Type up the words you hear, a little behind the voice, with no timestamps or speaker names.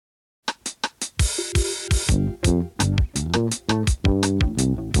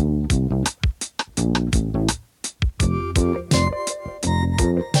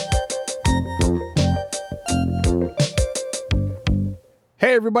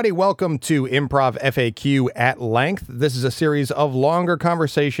everybody. Welcome to Improv FAQ at Length. This is a series of longer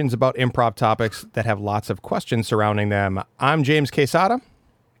conversations about improv topics that have lots of questions surrounding them. I'm James Quesada.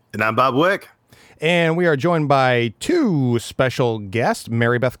 And I'm Bob Wick. And we are joined by two special guests,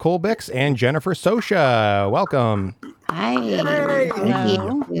 Mary Beth Kolbicz and Jennifer Socia. Welcome. Hi.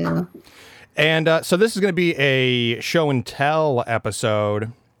 Thank you. And so this is going to be a show and tell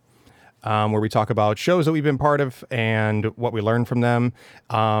episode where we talk about shows that we've been part of and what we learned from them.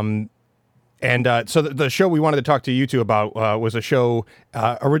 So the show we wanted to talk to you two about was a show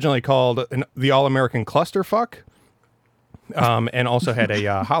originally called The All-American Clusterfuck, and also had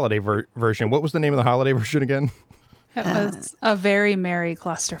a holiday version. What was the name of the holiday version again? It was A Very Merry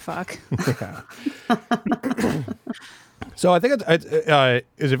Clusterfuck. Yeah. So I think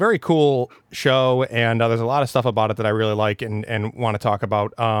it's a very cool show, and there's a lot of stuff about it that I really like and want to talk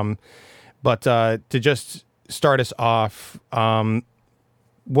about. But to just start us off,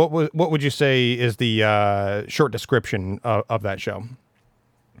 what would you say is the short description of that show?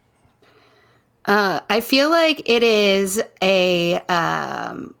 I feel like it is a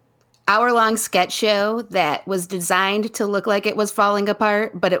hour-long sketch show that was designed to look like it was falling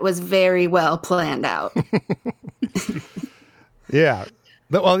apart, but it was very well planned out. Yeah.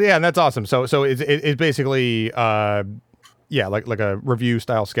 Well, yeah, and that's awesome. So it's basically like a review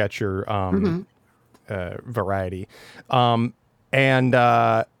style sketch or variety. So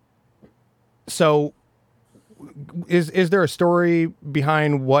is there a story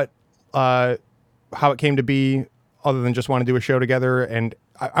behind what how it came to be other than just want to do a show together? And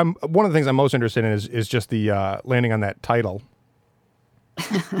I'm one of the things I'm most interested in is just the landing on that title.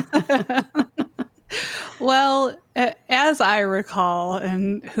 Well, as I recall,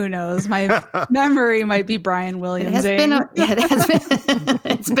 and who knows, my memory might be Brian Williams.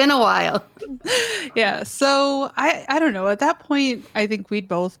 It's been a while. Yeah. So I don't know. At that point, I think we'd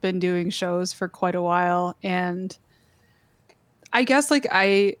both been doing shows for quite a while. And I guess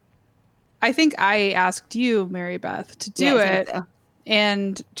I think I asked you, Mary Beth, to do it. So.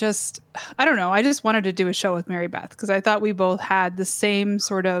 And just, I don't know. I just wanted to do a show with Mary Beth because I thought we both had the same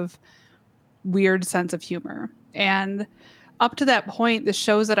sort of weird sense of humor. And up to that point, the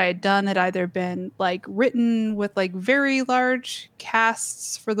shows that I had done had either been like written with like very large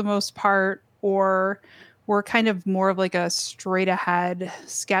casts for the most part, or were kind of more of like a straight ahead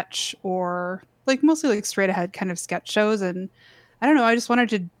sketch, or like mostly like straight ahead kind of sketch shows. And I don't know, I just wanted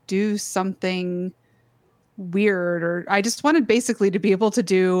to do something weird, or I just wanted basically to be able to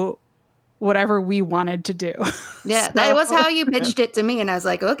do whatever we wanted to do. Yeah, so, that was how you pitched it to me, and I was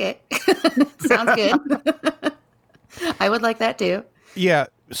like, okay, sounds good. I would like that too. Yeah,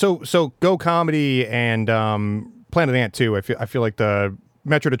 so Go Comedy and Planet Ant too. I feel like the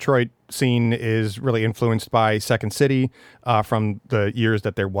Metro Detroit scene is really influenced by Second City from the years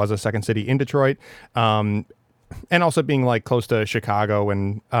that there was a Second City in Detroit, and also being like close to Chicago,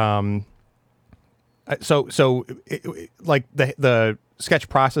 and like the sketch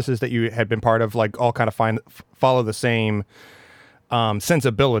processes that you had been part of, like all kind of follow the same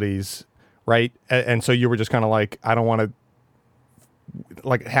sensibilities, right? And so you were just kind of like, I don't want to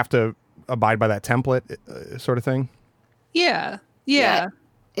like have to abide by that template sort of thing. Yeah.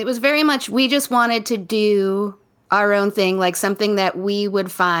 It was very much, we just wanted to do our own thing, like something that we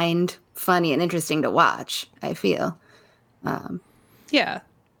would find funny and interesting to watch, I feel. Yeah.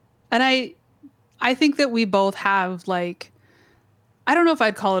 And I think that we both have like, I don't know if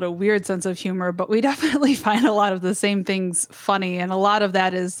I'd call it a weird sense of humor, but we definitely find a lot of the same things funny. And a lot of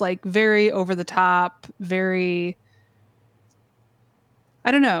that is like very over the top, very, I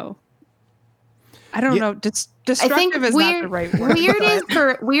don't know. Destructive I think is not the right word.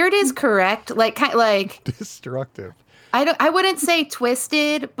 Weird is correct. Like destructive. I wouldn't say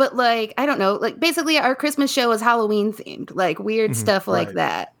twisted, but like, I don't know. Like basically our Christmas show is Halloween themed, like weird stuff like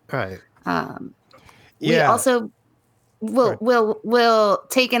that. Right. We also we'll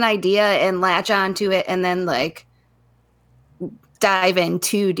take an idea and latch onto it and then like dive in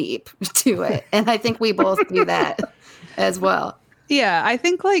too deep to it. And I think we both do that as well. Yeah, I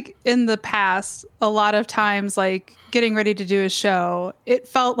think like in the past, a lot of times like getting ready to do a show, it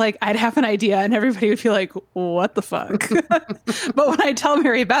felt like I'd have an idea and everybody would feel like, what the fuck? But when I tell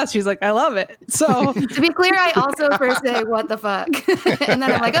Mary Beth, she's like, I love it. So to be clear, I also first say, what the fuck? And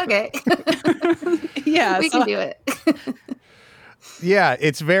then I'm like, okay. Yeah, we can do it. Yeah,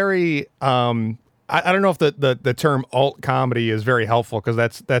 it's very I don't know if the term alt comedy is very helpful, because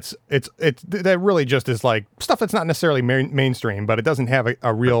that really just is like stuff that's not necessarily mainstream, but it doesn't have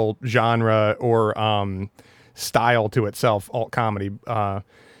a real genre or style to itself. Alt comedy,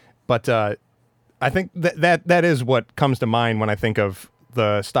 but I think that is what comes to mind when I think of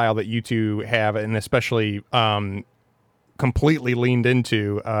the style that you two have, and especially completely leaned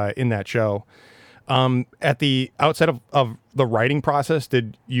into in that show. At the outset of the writing process,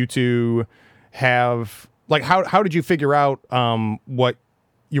 did you two have like how did you figure out what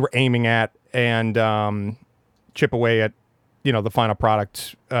you were aiming at and chip away at the final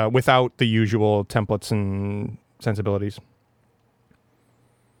product without the usual templates and sensibilities?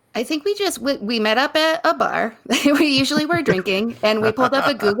 I think we met up at a bar. We usually were drinking, and we pulled up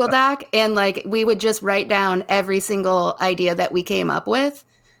a Google Doc, and like we would just write down every single idea that we came up with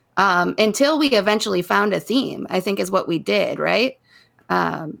until we eventually found a theme. I think is what we did, right?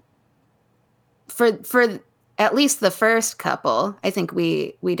 For at least the first couple, I think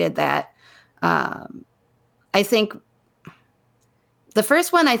we did that. I think the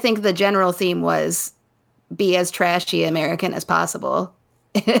first one, I think the general theme was be as trashy American as possible.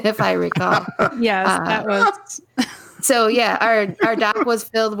 If I recall. Yes, that was. So yeah, our doc was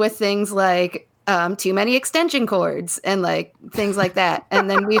filled with things like too many extension cords and like things like that. And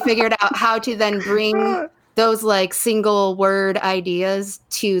then we figured out how to then bring those like single word ideas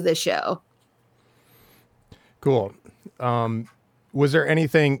to the show. Cool. Was there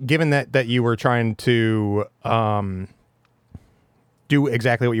anything, given that you were trying to do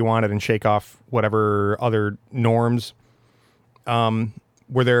exactly what you wanted and shake off whatever other norms,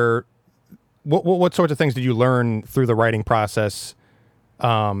 were there what sorts of things did you learn through the writing process?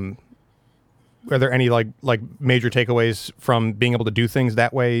 Are there any like major takeaways from being able to do things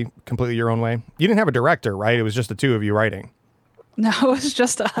that way, completely your own way? You didn't have a director, right? It was just the two of you writing. No, it was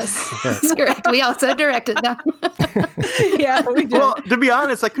just us. That's correct. We also directed them. Yeah, we did. Well, to be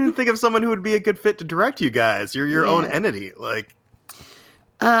honest, I couldn't think of someone who would be a good fit to direct you guys. You're your own entity. Like,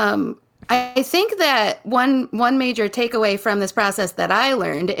 I think that one major takeaway from this process that I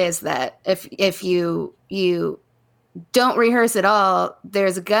learned is that if you don't rehearse at all,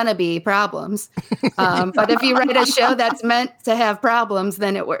 there's gonna be problems. But if you write a show that's meant to have problems,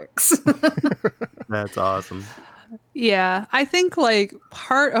 then it works. that's awesome. Yeah, I think like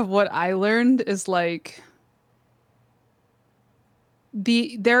part of what I learned is like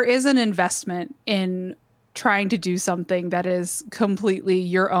there is an investment in trying to do something that is completely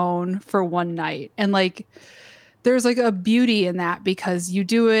your own for one night. And like, there's like a beauty in that because you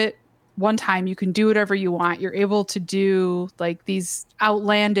do it one time, you can do whatever you want. You're able to do like these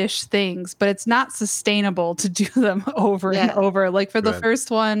outlandish things, but it's not sustainable to do them over and over. Like for the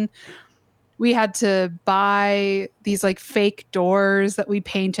first one, we had to buy these like fake doors that we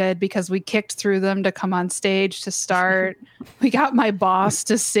painted because we kicked through them to come on stage to start. We got my boss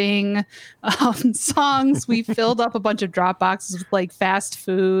to sing songs. We filled up a bunch of drop boxes with like fast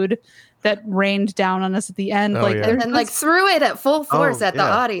food that rained down on us at the end. And like threw it at full force at the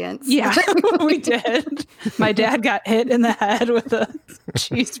audience. Yeah, we did. My dad got hit in the head with a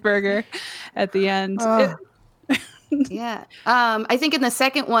cheeseburger at the end. Yeah. I think in the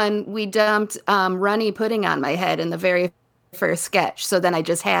second one, we dumped runny pudding on my head in the very first sketch. So then I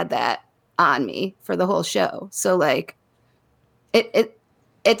just had that on me for the whole show. So like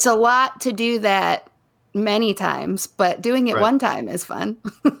it's a lot to do that many times, but doing it one time is fun.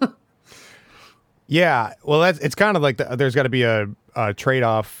 Yeah. Well, it's kind of like there's got to be a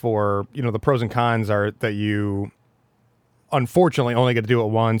trade-off for, the pros and cons are that you unfortunately only get to do it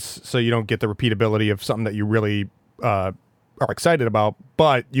once. So you don't get the repeatability of something that you really are excited about,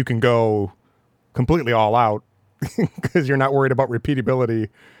 but you can go completely all out because you're not worried about repeatability.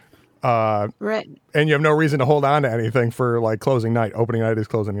 Right. And you have no reason to hold on to anything for like closing night. Opening night is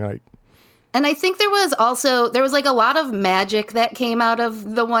closing night. And I think there was like a lot of magic that came out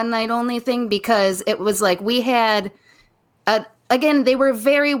of the one night only thing because it was like we had, again, they were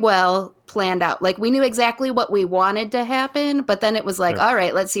very well planned out. Like we knew exactly what we wanted to happen, but then it was like, all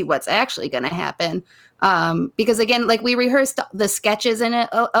right, let's see what's actually going to happen. Because again, like we rehearsed the sketches in it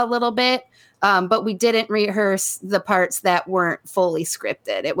a little bit, but we didn't rehearse the parts that weren't fully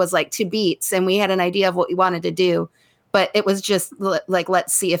scripted. It was like 2 beats and we had an idea of what we wanted to do, but it was just like,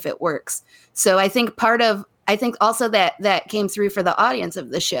 let's see if it works. So I think also that came through for the audience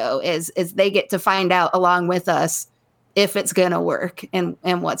of the show is they get to find out along with us if it's going to work and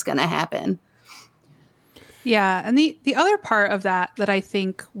what's going to happen. Yeah. And the other part of that I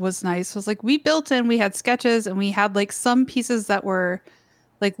think was nice was like we had sketches and we had like some pieces that were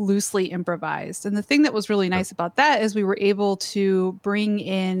like loosely improvised. And the thing that was really nice about that is we were able to bring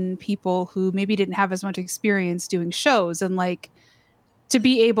in people who maybe didn't have as much experience doing shows and like to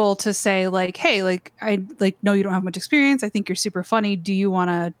be able to say like, hey, like I like know you don't have much experience. I think you're super funny. Do you want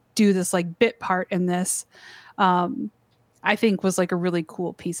to do this like bit part in this? I think was like a really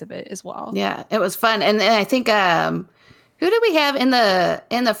cool piece of it as well. Yeah, it was fun. And I think Who did we have in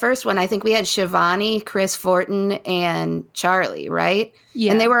the first one? I think we had Shivani, Chris Fortin, and Charlie, right?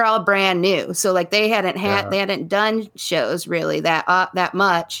 Yeah. And they were all brand new, so like they hadn't done shows really that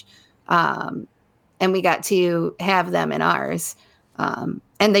much, and we got to have them in ours, and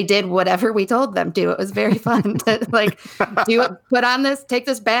they did whatever we told them to. It was very fun to like take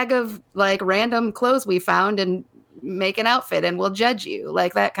this bag of like random clothes we found and make an outfit, and we'll judge you,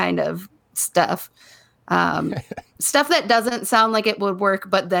 like that kind of stuff. Stuff that doesn't sound like it would work,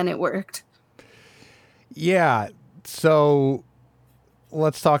 but then it worked. Yeah. So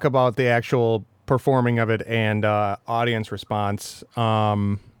let's talk about the actual performing of it and audience response.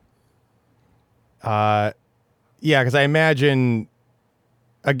 Yeah, because I imagine,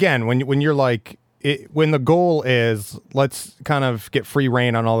 again, when you're like, when the goal is let's kind of get free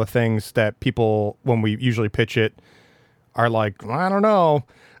reign on all the things that people, when we usually pitch it, are like, well, I don't know.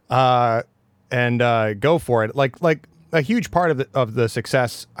 And go for it. Like a huge part of the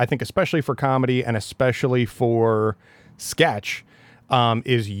success, I think, especially for comedy and especially for sketch,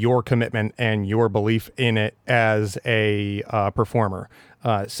 is your commitment and your belief in it as a performer,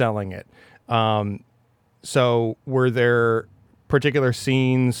 selling it. So were there particular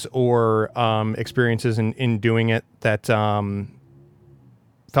scenes or experiences in doing it that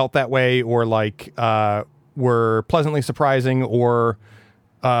felt that way, or like were pleasantly surprising, or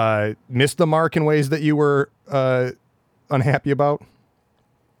missed the mark in ways that you were unhappy about?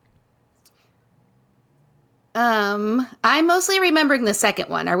 I'm mostly remembering the second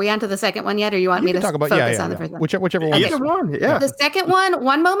one. Are we on to the second one yet, or you want me to talk about focus on the first one? Whichever one. Either one, yeah. The second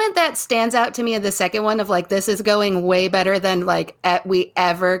one moment that stands out to me in the second one of like, this is going way better than like we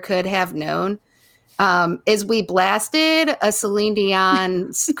ever could have known, is we blasted a Celine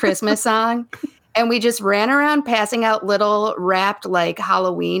Dion Christmas song, and we just ran around passing out little wrapped like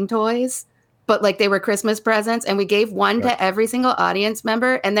Halloween toys, but like they were Christmas presents, and we gave one to every single audience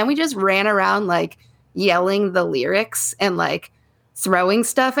member, and then we just ran around like yelling the lyrics and like throwing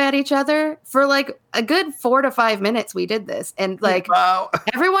stuff at each other for like a good 4 to 5 minutes. We did this, and like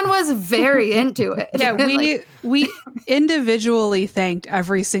everyone was very into it. Yeah, we individually thanked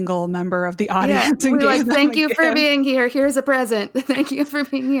every single member of the audience. Yeah, and we like, thank you for gift. being here. Here's a present. Thank you for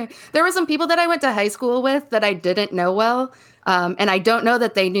being here. There were some people that I went to high school with that I didn't know well, and I don't know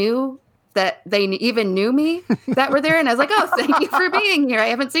that they knew that they even knew me that were there. And I was like, oh, thank you for being here. I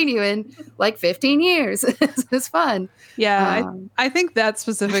haven't seen you in like 15 years. It was fun. Yeah, I think that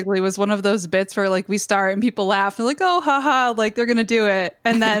specifically was one of those bits where like we start and people laugh and like, oh, haha, like they're going to do it.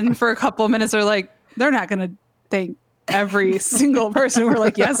 And then for a couple of minutes, they're like, they're not going to thank every single person. We're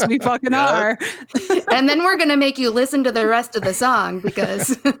like, yes, we fucking are. And then we're going to make you listen to the rest of the song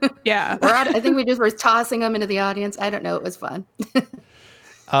because yeah, I think we just were tossing them into the audience. I don't know. It was fun.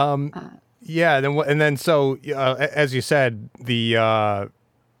 Yeah, then so as you said, the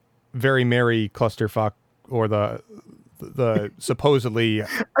very merry clusterfuck, or the supposedly I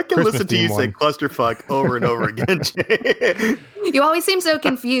can Christmas listen to you theme say one. clusterfuck over and over again, Jay. You always seem so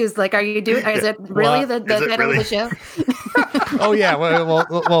confused. Like, are you doing? Is it really the title of the show? Oh yeah,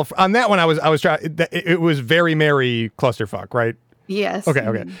 well, on that one I was trying. It was very merry clusterfuck, right? Yes.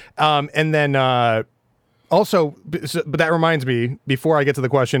 Okay. And then. Also, but that reminds me, before I get to the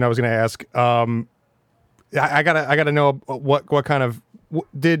question I was going to ask, I gotta know what kind of,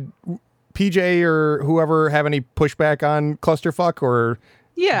 did PJ or whoever have any pushback on clusterfuck, or?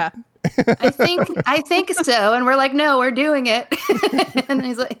 Yeah. I think so. And we're like, no, we're doing it. And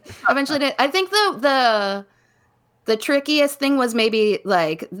he's like, eventually, I think the trickiest thing was maybe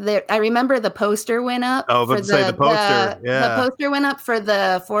like I remember the poster went up. Oh, but say the poster. The poster went up for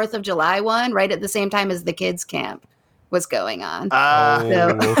the 4th of July one, right at the same time as the kids camp was going on.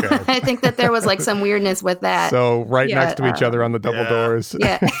 So Okay. I think that there was like some weirdness with that. So next to each other on the double doors.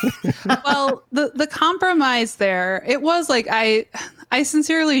 Yeah. Well, the compromise there, it was like I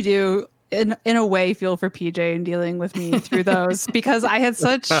sincerely do in a way feel for PJ in dealing with me through those, because I had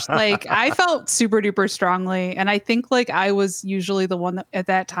such like, I felt super duper strongly, and I think like I was usually the one that at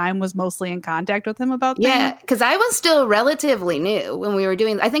that time was mostly in contact with him about things. Yeah, because I was still relatively new when we were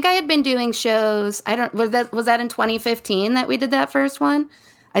doing. I think I had been doing shows. Was that in 2015 that we did that first one?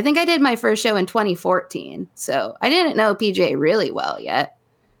 I think I did my first show in 2014, so I didn't know PJ really well yet,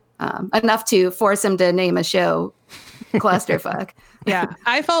 enough to force him to name a show Clusterfuck. Yeah,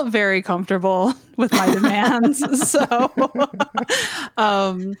 I felt very comfortable with my demands. So,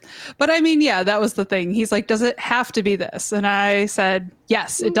 but I mean, yeah, that was the thing. He's like, does it have to be this? And I said,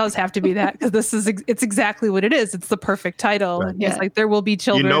 yes, it does have to be that, because it's exactly what it is. It's the perfect title. Right. And he's like, there will be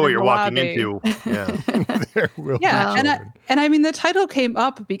children. You know what in you're the walking lobby. into. Yeah. There will be Yeah, children. and I mean, the title came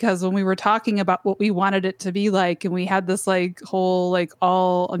up because when we were talking about what we wanted it to be like, and we had this like whole like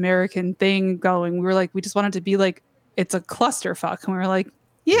all American thing going, we were like, we just wanted to be like, it's a clusterfuck, and we were like,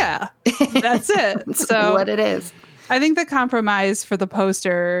 yeah, that's it. That's So what it is. I think the compromise for the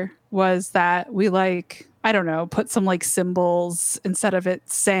poster was that we like, I don't know, put some like symbols instead of it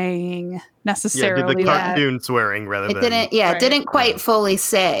saying Yeah, necessarily did the that. cartoon swearing rather It than... didn't. Yeah, Right. it didn't quite fully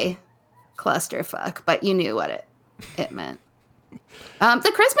say clusterfuck, but you knew what it meant.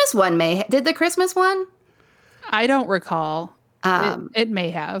 The Christmas one did the Christmas one? I don't recall. It may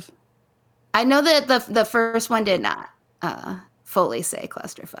have. I know that the first one did not fully say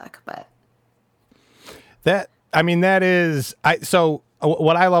clusterfuck, but That is so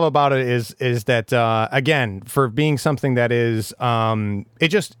what I love about it is that again, for being something that is it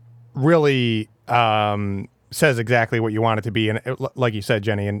just really says exactly what you want it to be, and like you said,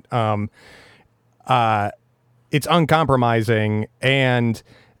 Jenny, and it's uncompromising, and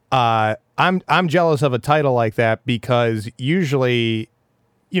I'm jealous of a title like that, because usually,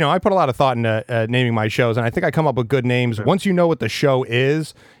 I put a lot of thought into naming my shows, and I think I come up with good names. Once you know what the show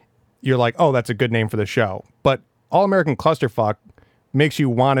is, you're like, oh, that's a good name for the show. But All American Clusterfuck makes you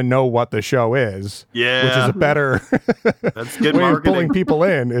want to know what the show is. Yeah. Which is a better That's good way of marketing. pulling people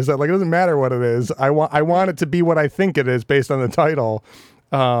in, is that like, it doesn't matter what it is. I want it to be what I think it is based on the title.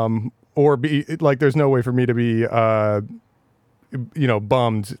 Or be like, there's no way for me to be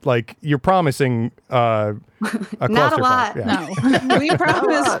bummed. Like, you're promising a Not a clusterfuck. lot. Yeah. No,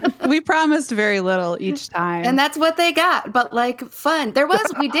 we promised very little each time. and that's what they got. But like fun,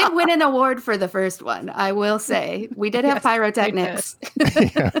 we did win an award for the first one. I will say we did have Yes, pyrotechnics.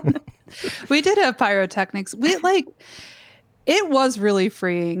 We did have pyrotechnics. It was really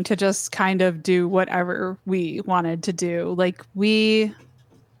freeing to just kind of do whatever we wanted to do. Like we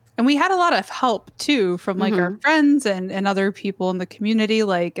had a lot of help too from like our friends and other people in the community.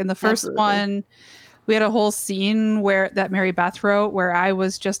 Like in the first Absolutely. one, we had a whole scene that Mary Beth wrote where I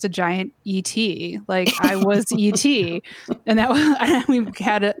was just a giant ET. Like I was ET. And we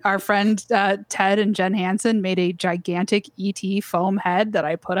had our friend Ted and Jen Hansen made a gigantic ET foam head that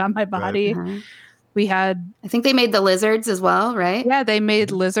I put on my body. Uh-huh. We had, I think they made the lizards as well, right? yeah, they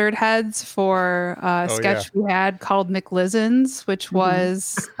made lizard heads for a sketch we had called McLizzens, which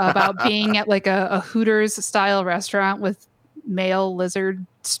was about being at like a Hooters style restaurant with male lizard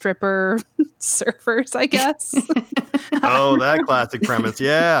stripper surfers, I guess. Oh, that classic premise.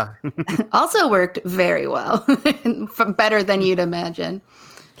 Yeah. Also worked very well, better than you'd imagine.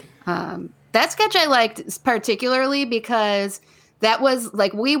 That sketch I liked particularly because that was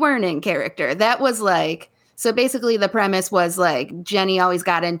like, we weren't in character. That was like, so basically the premise was like Jenny always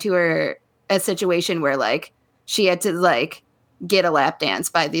got into a situation where like she had to like get a lap dance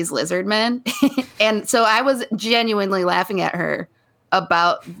by these lizard men. And so I was genuinely laughing at her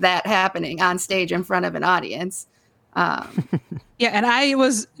about that happening on stage in front of an audience. Yeah, and I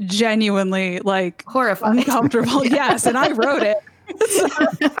was genuinely like Horrified. uncomfortable. Yes, and I wrote it.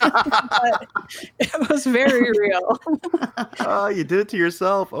 But it was very real. Oh, you did it to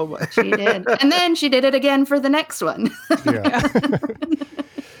yourself. Oh my. She did. And then she did it again for the next one. Yeah.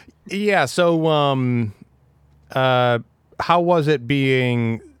 Yeah. So, how was it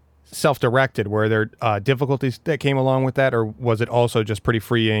being self-directed? Were there difficulties that came along with that, or was it also just pretty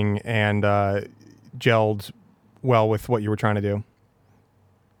freeing and gelled well with what you were trying to do?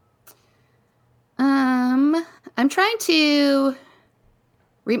 I'm trying to.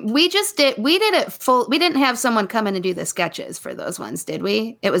 We did it full. We didn't have someone come in and do the sketches for those ones, did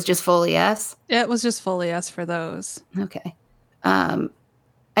we? It was just fully us. It was just fully us for those. Okay. I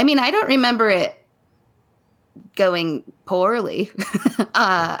mean, I don't remember it going poorly.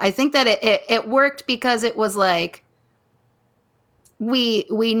 I think that it worked because it was like we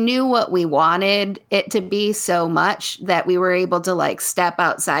knew what we wanted it to be so much that we were able to like step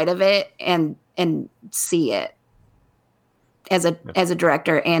outside of it and see it as a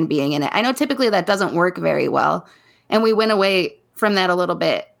director and being in it. I know typically that doesn't work very well, and we went away from that a little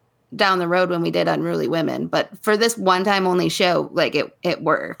bit down the road when we did Unruly Women, but for this one time only show, like it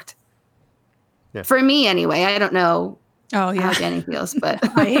worked. Yeah. For me anyway. I don't know Oh yeah, how Jenny feels, but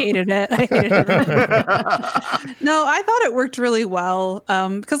I hated it. No, I thought it worked really well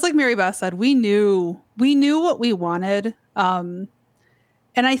because, like Mary Beth said, we knew what we wanted, and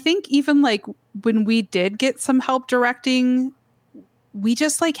I think even like when we did get some help directing, we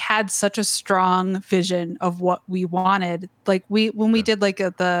just like had such a strong vision of what we wanted. Like when we did like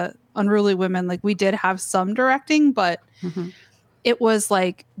the Unruly Women, like we did have some directing, but it was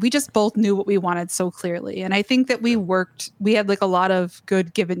like we just both knew what we wanted so clearly. And I think that we had like a lot of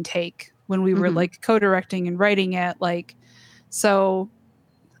good give and take when we were like co-directing and writing it. Like, so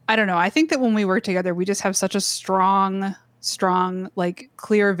I don't know. I think that when we work together, we just have such a strong, like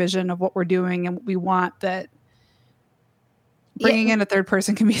clear vision of what we're doing and what we want, that bringing in a third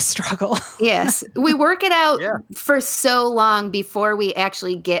person can be a struggle. Yes. We work it out for so long before we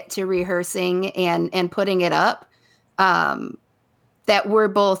actually get to rehearsing and putting it up. That we're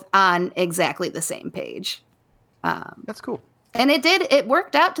both on exactly the same page. That's cool. And it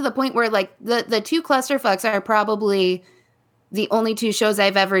worked out to the point where like the two Clusterfucks are probably the only two shows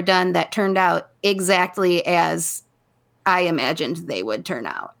I've ever done that turned out exactly as I imagined they would turn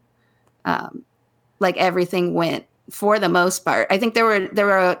out. Like everything went for the most part. I think there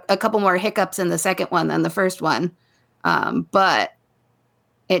were a couple more hiccups in the second one than the first one. But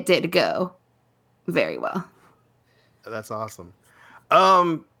it did go very well. That's awesome.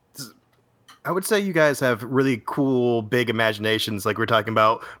 I would say you guys have really cool, big imaginations. Like we're talking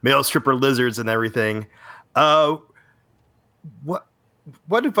about male stripper lizards and everything. What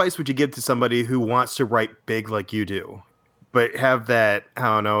advice would you give to somebody who wants to write big like you do, but have that, I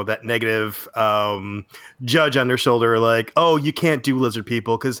don't know, that negative judge on their shoulder, like, oh, you can't do lizard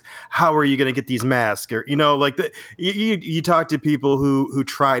people because how are you going to get these masks? Or, like you talk to people who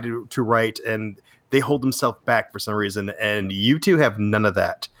try to write and they hold themselves back for some reason, and you two have none of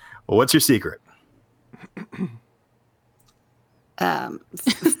that. Well, what's your secret? I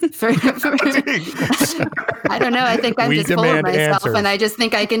don't know. I think I'm just full of myself, and I just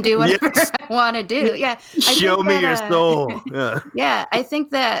think I can do whatever I want to do. Yeah. Show me your soul. Yeah. I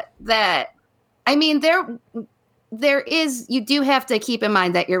think that I mean, there is, you do have to keep in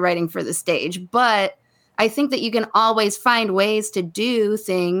mind that you're writing for the stage, but I think that you can always find ways to do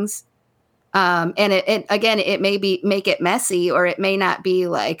things. And it may make it messy, or it may not be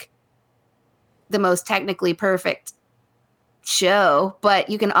like the most technically perfect show, but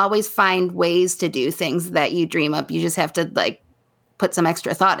you can always find ways to do things that you dream up. You just have to like put some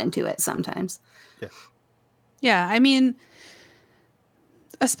extra thought into it sometimes. Yeah. I mean,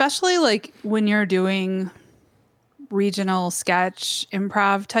 especially like when you're doing regional sketch,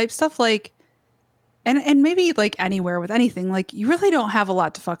 improv type stuff, like, and maybe like anywhere with anything, like you really don't have a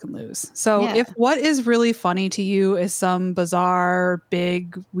lot to fucking lose. So if what is really funny to you is some bizarre,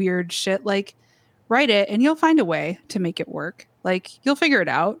 big, weird shit, like write it and you'll find a way to make it work. Like you'll figure it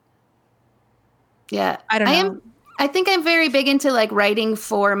out. Yeah. I don't know. I think I'm very big into like writing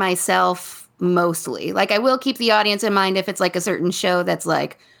for myself mostly. Like I will keep the audience in mind if it's like a certain show that's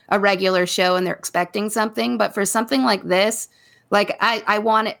like a regular show and they're expecting something. But for something like this, like I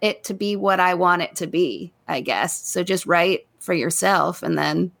want it to be what I want it to be, I guess. So just write for yourself and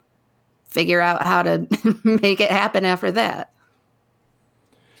then figure out how to make it happen after that.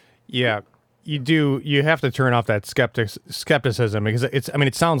 Yeah, you have to turn off that skepticism, because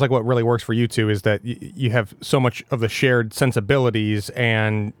it sounds like what really works for you two is that you have so much of the shared sensibilities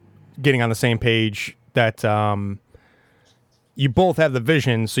and getting on the same page that you both have the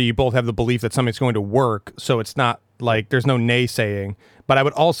vision, so you both have the belief that something's going to work. So it's not like there's no naysaying. But I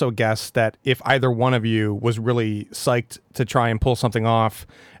would also guess that if either one of you was really psyched to try and pull something off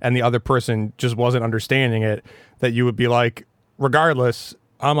and the other person just wasn't understanding it, that you would be like, regardless,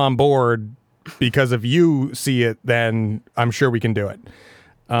 I'm on board, because if you see it, then I'm sure we can do it.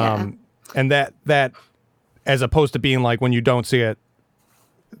 And that as opposed to being like, when you don't see it,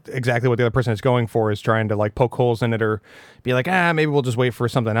 exactly what the other person is going for is trying to like poke holes in it or be like, maybe we'll just wait for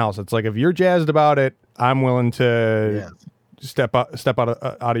something else. It's like, if you're jazzed about it, I'm willing to step out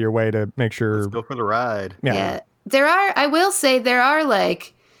of your way to make sure. Let's go for the ride. Yeah. I will say there are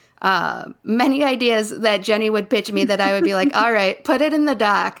like many ideas that Jenny would pitch me that I would be like, all right, put it in the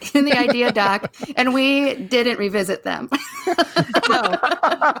idea doc. And we didn't revisit them. No,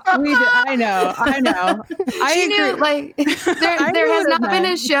 I know. I agree. Like there has not been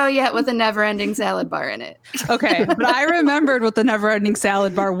a show yet with a never-ending salad bar in it. Okay, but I remembered what the never-ending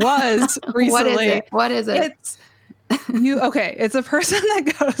salad bar was recently. What is it? It's a person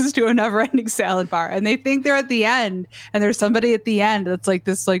that goes to a never-ending salad bar and they think they're at the end, and there's somebody at the end that's like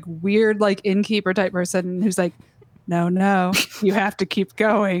this like weird like innkeeper type person who's like, no, you have to keep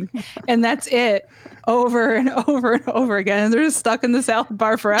going. And that's it, over and over and over again. And they're just stuck in the salad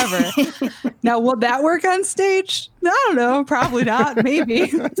bar forever. Now, will that work on stage? I don't know. Probably not.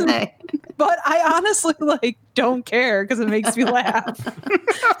 Maybe. But I honestly like don't care because it makes me laugh.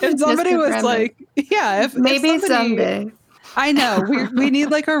 If somebody was like, if maybe somebody, someday. I know. We need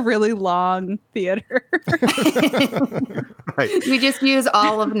like a really long theater. Right. We just use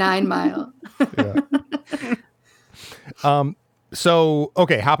all of 9 Mile. So,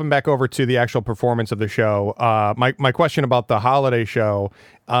 okay, hopping back over to the actual performance of the show. My question about the holiday show.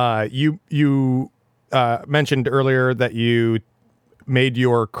 You mentioned earlier that you made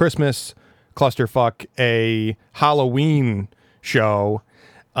your Christmas Clusterfuck a Halloween show,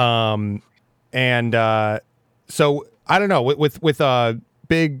 and so I don't know with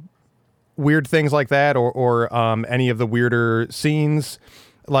big weird things like that, or any of the weirder scenes,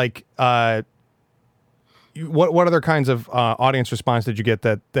 like what other kinds of audience response did you get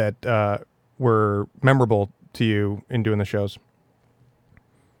that were memorable to you in doing the shows?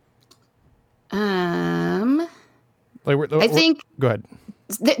 I think go ahead.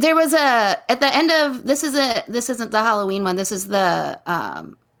 There was at the end of this isn't the Halloween one. This is the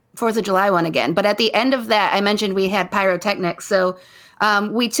 4th of July one again. But at the end of that, I mentioned we had pyrotechnics. So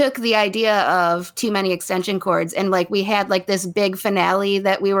we took the idea of too many extension cords, and like we had like this big finale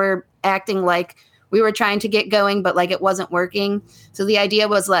that we were acting like we were trying to get going, but like it wasn't working. So the idea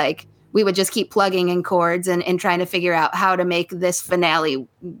was like we would just keep plugging in cords and trying to figure out how to make this finale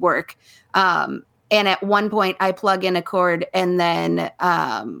work. And at one point I plug in a cord, and then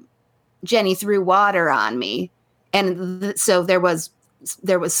Jenny threw water on me. And so there was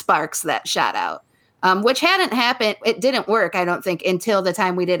sparks that shot out, which hadn't happened. It didn't work, I don't think, until the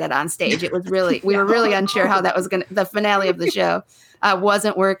time we did it on stage. It was really, we were really unsure how that was the finale of the show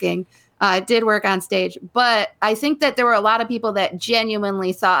wasn't working. It did work on stage, but I think that there were a lot of people that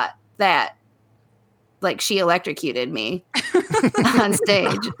genuinely thought that like she electrocuted me on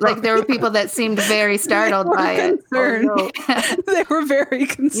stage. Like there were people that seemed very startled by it. Oh, no. They were very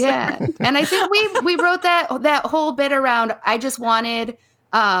concerned. Yeah. And I think we wrote that whole bit around, I just wanted,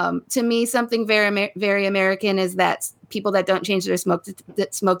 to me, something very, very American is that people that don't change their smoke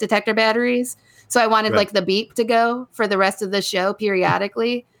detector batteries. So I wanted like the beep to go for the rest of the show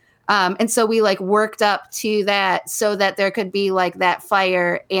periodically. And so we like worked up to that so that there could be like that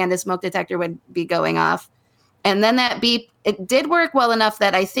fire and a smoke detector would be going off. And then that beep, it did work well enough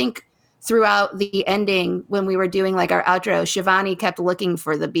that I think throughout the ending, when we were doing like our outro, Shivani kept looking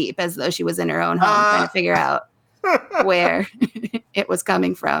for the beep as though she was in her own home trying to figure out where it was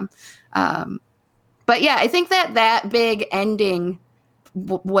coming from. But yeah, I think that big ending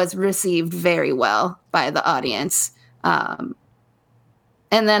was received very well by the audience.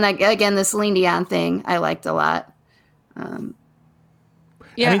 And then again, the Celine Dion thing I liked a lot.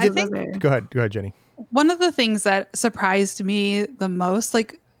 Yeah, I think. Go ahead, Jenny. One of the things that surprised me the most,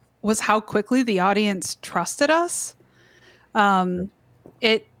 like, was how quickly the audience trusted us.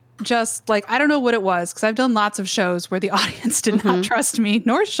 It just like, I don't know what it was, because I've done lots of shows where the audience did not trust me,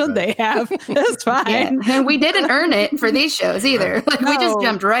 nor should they have. It's fine. Yeah. And we didn't earn it for these shows either. Like we just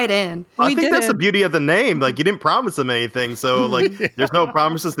jumped right in. I think that's the beauty of the name. Like you didn't promise them anything, so like there's no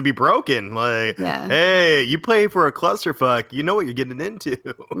promises to be broken. Like, hey, you play for a clusterfuck, you know what you're getting into.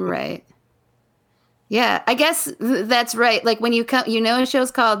 Right. Yeah, I guess that's right. Like when you come, a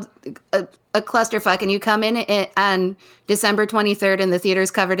show's called a Clusterfuck, and you come in on December 23rd, and the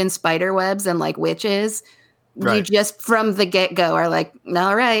theater's covered in spider webs and like witches. Right. You just from the get-go are like,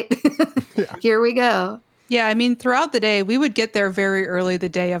 all right, here we go. Yeah, I mean, throughout the day, we would get there very early the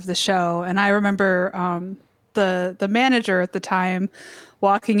day of the show, and I remember the manager at the time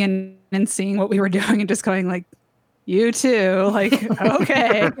walking in and seeing what we were doing and just going like, "You too," like,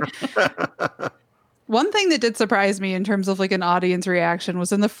 okay. One thing that did surprise me in terms of like an audience reaction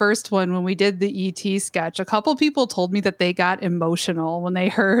was in the first one when we did the E.T. sketch. A couple people told me that they got emotional when they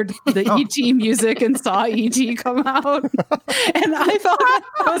heard the E.T. music and saw E.T. come out. And I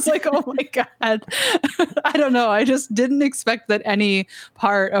was like, oh my God. I don't know. I just didn't expect that any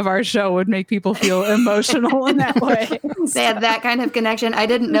part of our show would make people feel emotional in that way. They had that kind of connection. I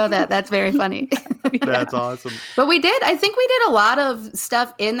didn't know that. That's very funny. That's awesome. But I think we did a lot of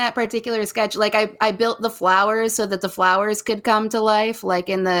stuff in that particular sketch. Like I built the flowers so that the flowers could come to life, like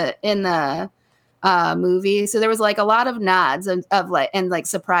in the movie. So there was like a lot of nods of like, and like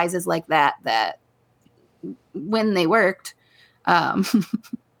surprises like that when they worked,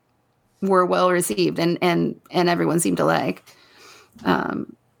 were well received and everyone seemed to like. I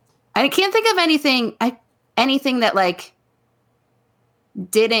can't think of anything that like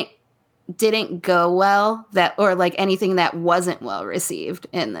didn't go well, that or like anything that wasn't well received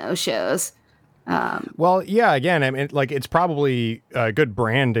in those shows. Well, yeah, again, I mean, like it's probably good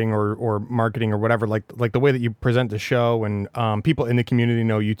branding or marketing or whatever, like the way that you present the show, and people in the community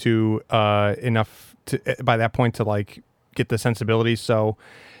know you two enough to by that point to like get the sensibility. So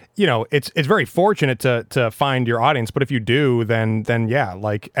it's very fortunate to find your audience. But if you do, then yeah,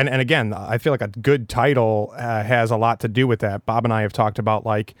 like, and again, I feel like a good title has a lot to do with that. Bob and I have talked about,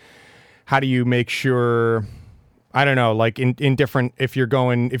 like, how do you make sure, I don't know, like in different, if you're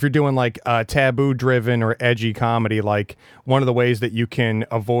doing like taboo driven or edgy comedy, like one of the ways that you can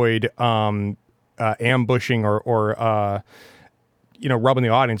avoid ambushing or rubbing the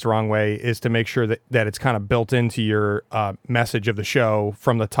audience the wrong way is to make sure that it's kind of built into your message of the show,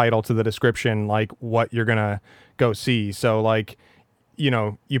 from the title to the description, like what you're gonna go see. So, like,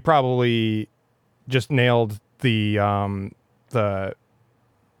 you probably just nailed the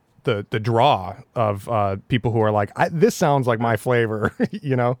draw of people who are like, this sounds like my flavor.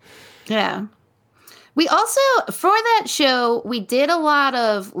 Yeah. We also, for that show, we did a lot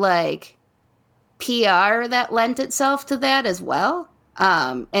of like PR that lent itself to that as well.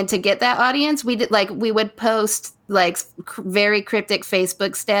 And to get that audience, we would post like very cryptic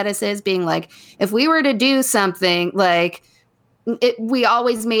Facebook statuses being like, if we were to do something, like we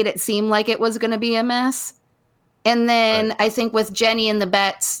always made it seem like it was going to be a mess. And then right. I think with Jenny and the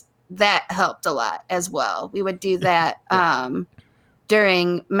Bets, that helped a lot as well. We would do that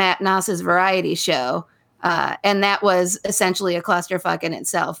during Matt Noss's variety show. And that was essentially a clusterfuck in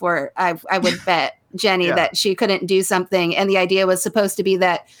itself, where I would bet Jenny that she couldn't do something. And the idea was supposed to be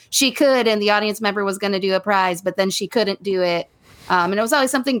that she could, and the audience member was going to do a prize, but then she couldn't do it. And it was always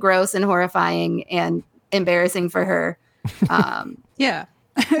something gross and horrifying and embarrassing for her. Yeah.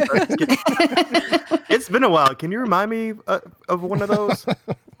 It's been a while. Can you remind me of one of those?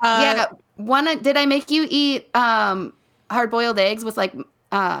 Did I make you eat hard-boiled eggs with like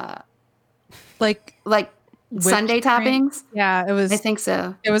Sunday toppings? Yeah, it was. I think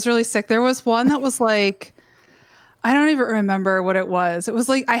so. It was really sick. There was one that was like, I don't even remember what it was. It was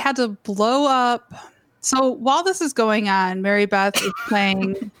like I had to blow up. So while this is going on, Mary Beth is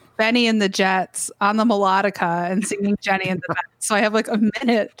playing Benny and the Jets on the melodica and singing Jenny and the Jets. So I have like a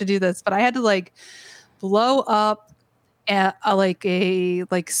minute to do this, but I had to like blow up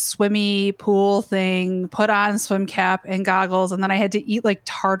a swimmy pool thing, put on swim cap and goggles, and then I had to eat like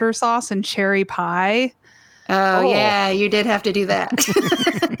tartar sauce and cherry pie. Oh, yeah, you did have to do that.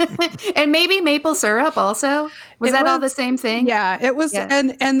 And maybe maple syrup also. Was that all the same thing? Yeah, it was. Yeah.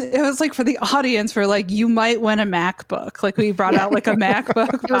 And it was like for the audience, for like, you might win a MacBook. Like we brought out like a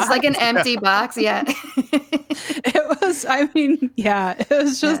MacBook. It was like an empty box. Yeah. It was, it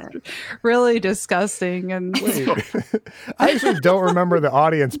was just really disgusting. And wait, I actually don't remember the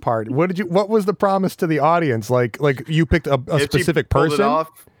audience part. What was the promise to the audience? Like you picked a specific person?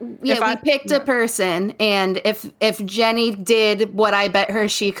 Yeah, we picked a person, and if Jenny did what I bet her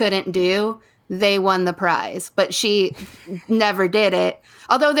she couldn't do, they won the prize. But she never did it.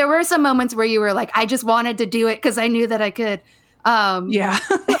 Although there were some moments where you were like, I just wanted to do it because I knew that I could. Yeah.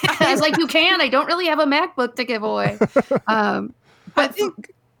 I was like, you can. I don't really have a MacBook to give away. I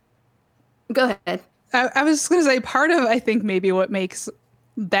think. Go ahead. I was going to say, part of, I think, maybe what makes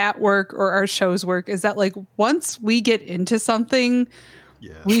that work or our shows work is that, like, once we get into something,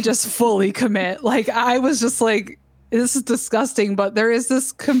 we just fully commit. Like, I was just like, this is disgusting, but there is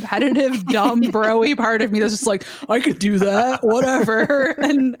this competitive, dumb, bro-y part of me that's just like, I could do that, whatever.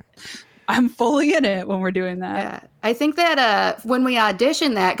 And I'm fully in it when we're doing that. Yeah. I think that when we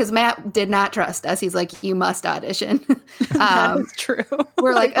auditioned that, because Matt did not trust us, he's like, you must audition. That is true.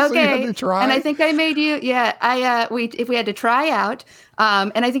 We're like, okay. So and I think I made you, if we had to try out,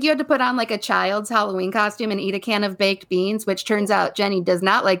 and I think you had to put on like a child's Halloween costume and eat a can of baked beans, which turns out Jenny does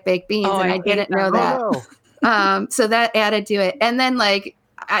not like baked beans, and I didn't know that. So that added to it. And then like,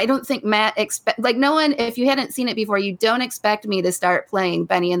 I don't think Matt no one, if you hadn't seen it before, you don't expect me to start playing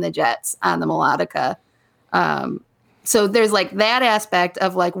Benny and the Jets on the melodica. So there's like that aspect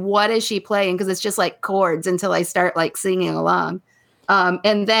of like, what is she playing? Because it's just like chords until I start like singing along.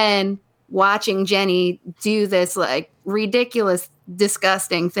 And then watching Jenny do this like ridiculous,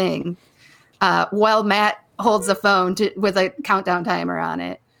 disgusting thing while Matt holds the phone with a countdown timer on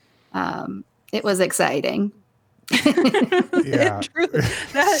it. It was exciting. Yeah.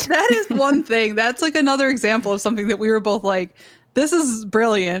 That is one thing. That's like another example of something that we were both like, this is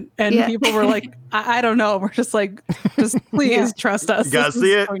brilliant. And people were like, I don't know. We're just like, just please trust us. You gotta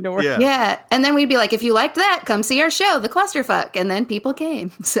see it. Going to work. Yeah. And then we'd be like, if you liked that, come see our show, The Clusterfuck. And then people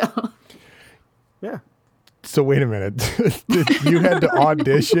came. So yeah. So wait a minute. You had to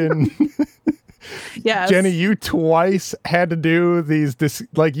audition. Yes. Jenny, you twice had to do these.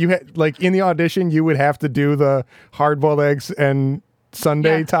 You had, like, in the audition, you would have to do the hard-boiled eggs and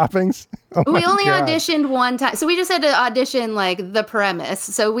sundae Yeah. toppings. Oh We my only God. auditioned one time. So we just had to audition like the premise.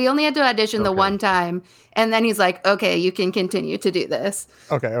 So we only had to audition the one time. And then he's like, okay, you can continue to do this.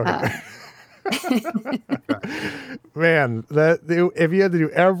 Okay. Man, if you had to do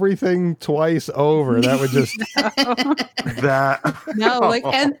everything twice over, that would just That No, like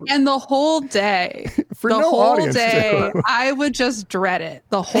and the whole day, For the no whole audience, day, too. I would just dread it.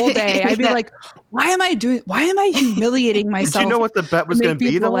 The whole day, I'd be like, why am I humiliating myself? Did you know what the bet was to going make to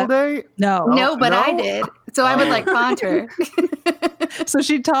be the people whole laugh? day? No. No, but I no? did. So I would like taunt her. So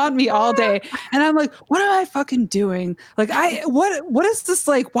she taught me all day, and I'm like, what am I fucking doing? Like, what is this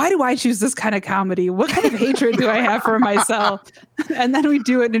like? Why do I choose this kind of comedy? What kind of hatred do I have for myself? And then we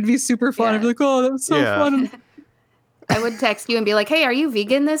do it, and it'd be super fun. Yeah. I'd be like, oh, that was so Yeah. fun. I would text you and be like, hey, are you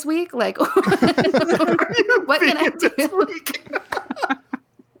vegan this week? Like, what can I do?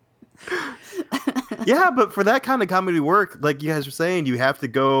 Yeah, but for that kind of comedy work, like you guys were saying, you just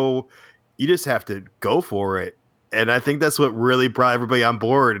have to go for it. And I think that's what really brought everybody on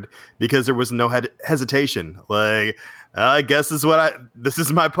board, because there was no hesitation. Like, I guess this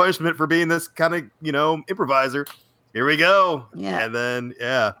is my punishment for being this kind of, improviser. Here we go. Yeah. And then,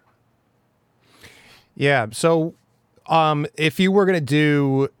 yeah. Yeah. So, if you were going to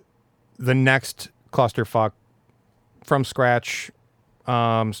do the next Clusterfuck from scratch,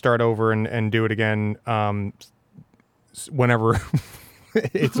 start over and do it again, whenever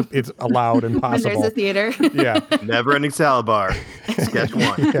it's allowed and When possible. there's a theater. Yeah. Never ending salad bar. Sketch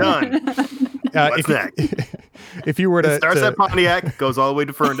one. Done. What's next? If you were It to, starts at Pontiac, goes all the way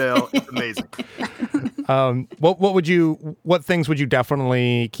to Ferndale. It's amazing. what things would you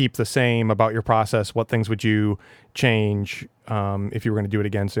definitely keep the same about your process? What things would you change if you were going to do it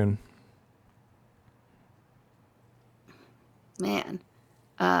again soon? Man.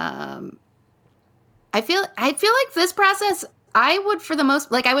 I feel like this process, I would, for the most,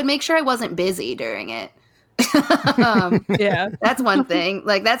 like, I would make sure I wasn't busy during it. Yeah. That's one thing.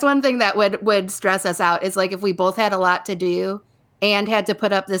 Like, that's one thing that would stress us out, is like if we both had a lot to do and had to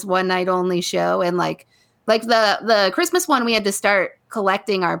put up this one night only show, and like the Christmas one, we had to start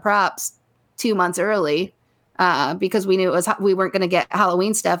collecting our props 2 months early because we knew we weren't going to get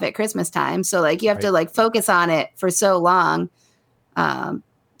Halloween stuff at Christmas time. So like you have to like focus on it for so long.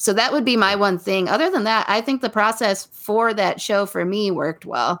 So that would be my one thing. Other than that, I think the process for that show for me worked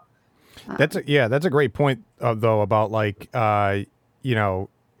well. That's a great point though, about like the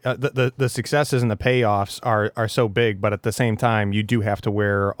successes and the payoffs are so big, but at the same time you do have to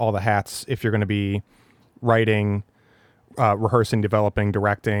wear all the hats if you're going to be writing, rehearsing, developing,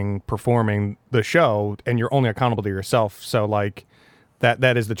 directing, performing the show, and you're only accountable to yourself. So like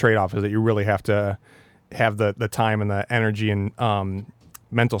that is the trade-off, is that you really have to have the time and the energy and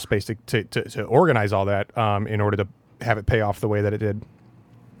mental space to organize all that in order to have it pay off the way that it did.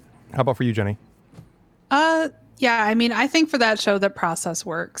 How about for you, Jenny? Yeah, I mean, I think for that show, that process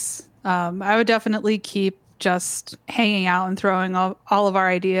works. I would definitely keep just hanging out and throwing all of our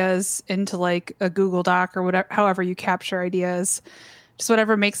ideas into like a Google Doc or whatever, however you capture ideas, just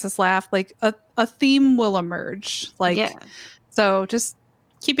whatever makes us laugh. Like a theme will emerge. Like, Yeah. So just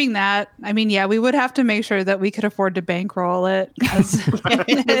keeping that. I mean, yeah, we would have to make sure that we could afford to bankroll it, because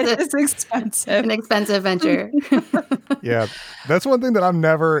it is expensive. An expensive venture. Yeah, that's one thing that I'm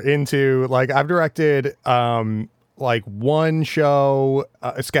never into. Like, I've directed like one show,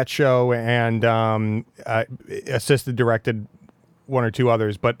 a sketch show, and assisted directed one or two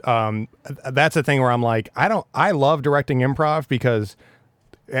others. But that's the thing where I'm like, I love directing improv, because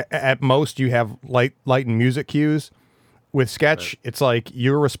at most you have light and music cues. With sketch, it's like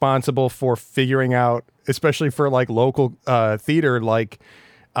you're responsible for figuring out, especially for like local theater, like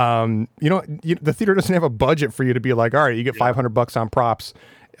the theater doesn't have a budget for you to be like, all right, you get $500 on props.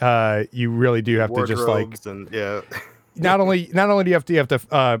 You really do have to just like, not only do you have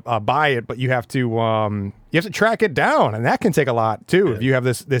to buy it, but you have to track it down, and that can take a lot too. Yeah. If you have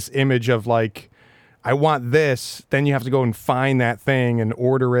this image of like, I want this, then you have to go and find that thing and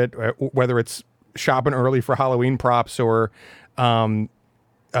order it, whether it's shopping early for Halloween props or figuring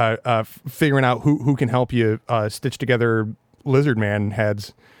out who can help you stitch together lizard man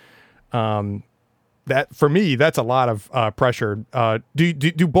heads. That for me, that's a lot of pressure.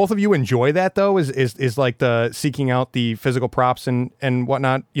 Do both of you enjoy that though? Is like the seeking out the physical props and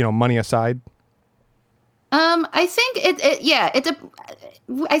whatnot, money aside? I think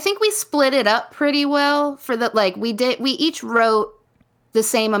I think we split it up pretty well for the, like, we each wrote the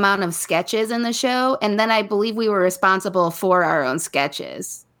same amount of sketches in the show, and then I believe we were responsible for our own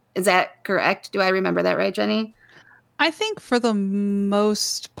sketches. Is that correct? Do I remember that right, Jenny? I think for the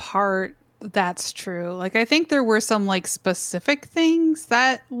most part, that's true. Like, I think there were some like specific things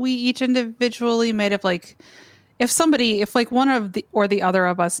that we each individually made of, like, if like one of the or the other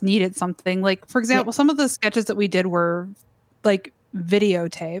of us needed something, like, for example, some of the sketches that we did were like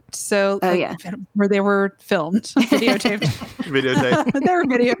videotaped. So where they were filmed, videotaped. They were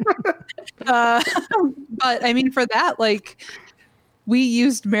video. But I mean, for that, like, we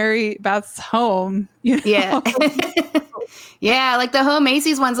used Mary Beth's home. You know? Yeah. Yeah, like the home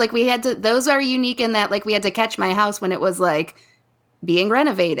Macy's ones, like we had to, those are unique in that, like, we had to catch my house when it was like being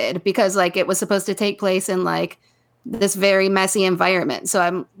renovated, because like it was supposed to take place in like this very messy environment. So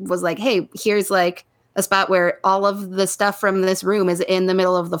I was like, hey, here's like a spot where all of the stuff from this room is in the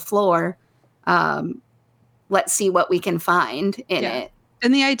middle of the floor. Let's see what we can find in it.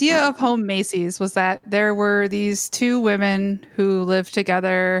 And the idea of Home Macy's was that there were these two women who lived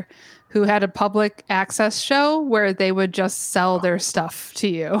together who had a public access show where they would just sell their stuff to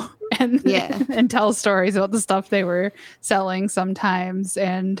you and and tell stories about the stuff they were selling sometimes.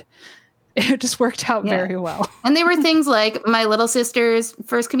 And it just worked out very well. And they were things like my little sister's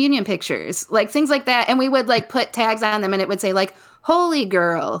first communion pictures, like things like that. And we would like put tags on them and it would say like, Holy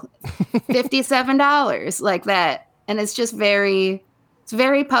Girl, $57, like that. And it's just very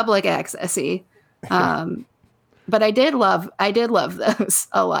public accessy. But I did love those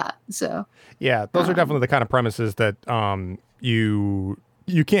a lot. So yeah, those are definitely the kind of premises that you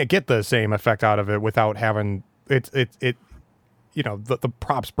can't get the same effect out of it without having it you know, the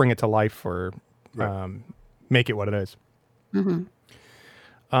props bring it to life or make it what it is. Mm-hmm.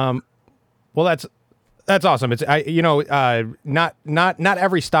 Well, that's awesome. It's not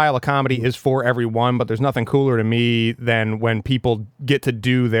every style of comedy is for everyone, but there's nothing cooler to me than when people get to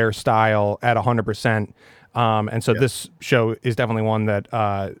do their style at 100%. And so this show is definitely one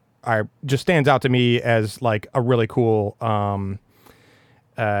that just stands out to me as like a really cool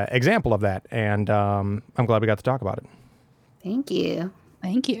example of that. And I'm glad we got to talk about it. Thank you.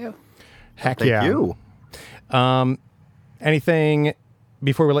 Thank you. Heck Thank yeah. you. Anything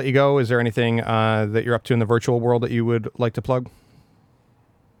before we let you go? Is there anything that you're up to in the virtual world that you would like to plug?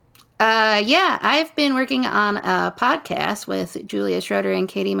 Yeah, I've been working on a podcast with Julia Schroeder and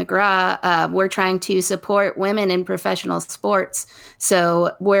Katie McGraw. We're trying to support women in professional sports.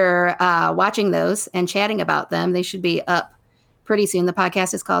 So we're watching those and chatting about them. They should be up pretty soon. The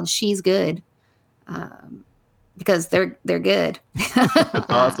podcast is called She's Good. Because they're good.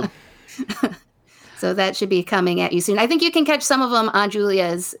 Awesome. So that should be coming at you soon. I think you can catch some of them on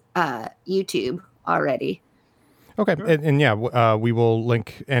Julia's YouTube already. Okay, and we will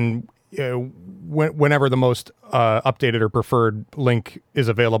link, and whenever the most updated or preferred link is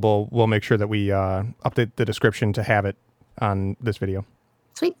available, we'll make sure that we update the description to have it on this video.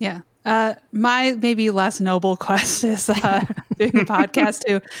 Sweet. Yeah. My maybe less noble quest is doing a podcast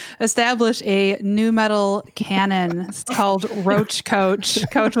to establish a new metal canon. It's called Roach Coach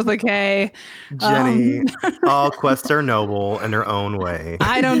with a K. Jenny, all quests are noble in their own way.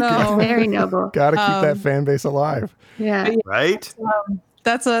 I don't know. Very noble. Got to keep that fan base alive. Yeah. Right?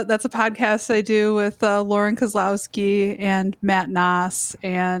 That's a podcast I do with Lauren Kozlowski and Matt Noss.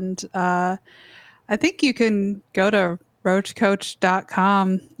 And I think you can go to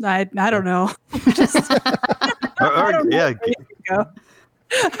roachcoach.com. I don't know. I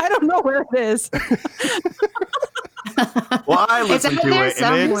don't know where it is. Well, I listen to it,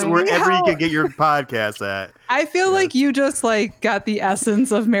 and it's wherever you can get your podcast at. I feel like you just like got the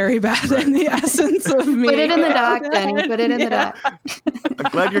essence of Mary Beth and the essence of me. Put it in the doc, Benny. Put it in the doc.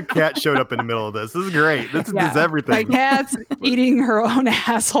 I'm glad your cat showed up in the middle of this. This is great. This is everything. My cat's eating her own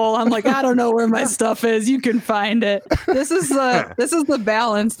asshole. I'm like, I don't know where my stuff is. You can find it. This is the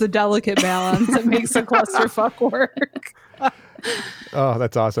balance, the delicate balance that makes a clusterfuck work. Oh,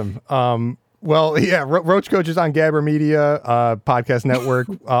 that's awesome. Well, yeah, Roach Coach is on Gabber Media Podcast Network,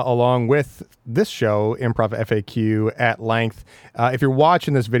 along with this show, Improv FAQ, at length. If you're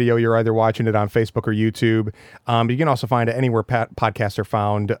watching this video, you're either watching it on Facebook or YouTube. You can also find it anywhere podcasts are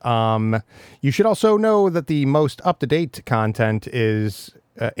found. You should also know that the most up-to-date content is,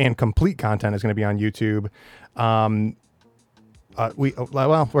 and complete content is going to be on YouTube.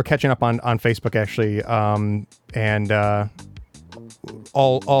 We're catching up on Facebook, actually, and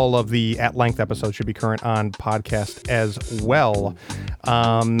all of the At Length episodes should be current on podcast as well.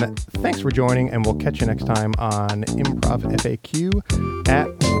 Thanks for joining, and we'll catch you next time on Improv FAQ at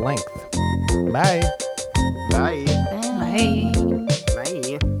Length. Bye.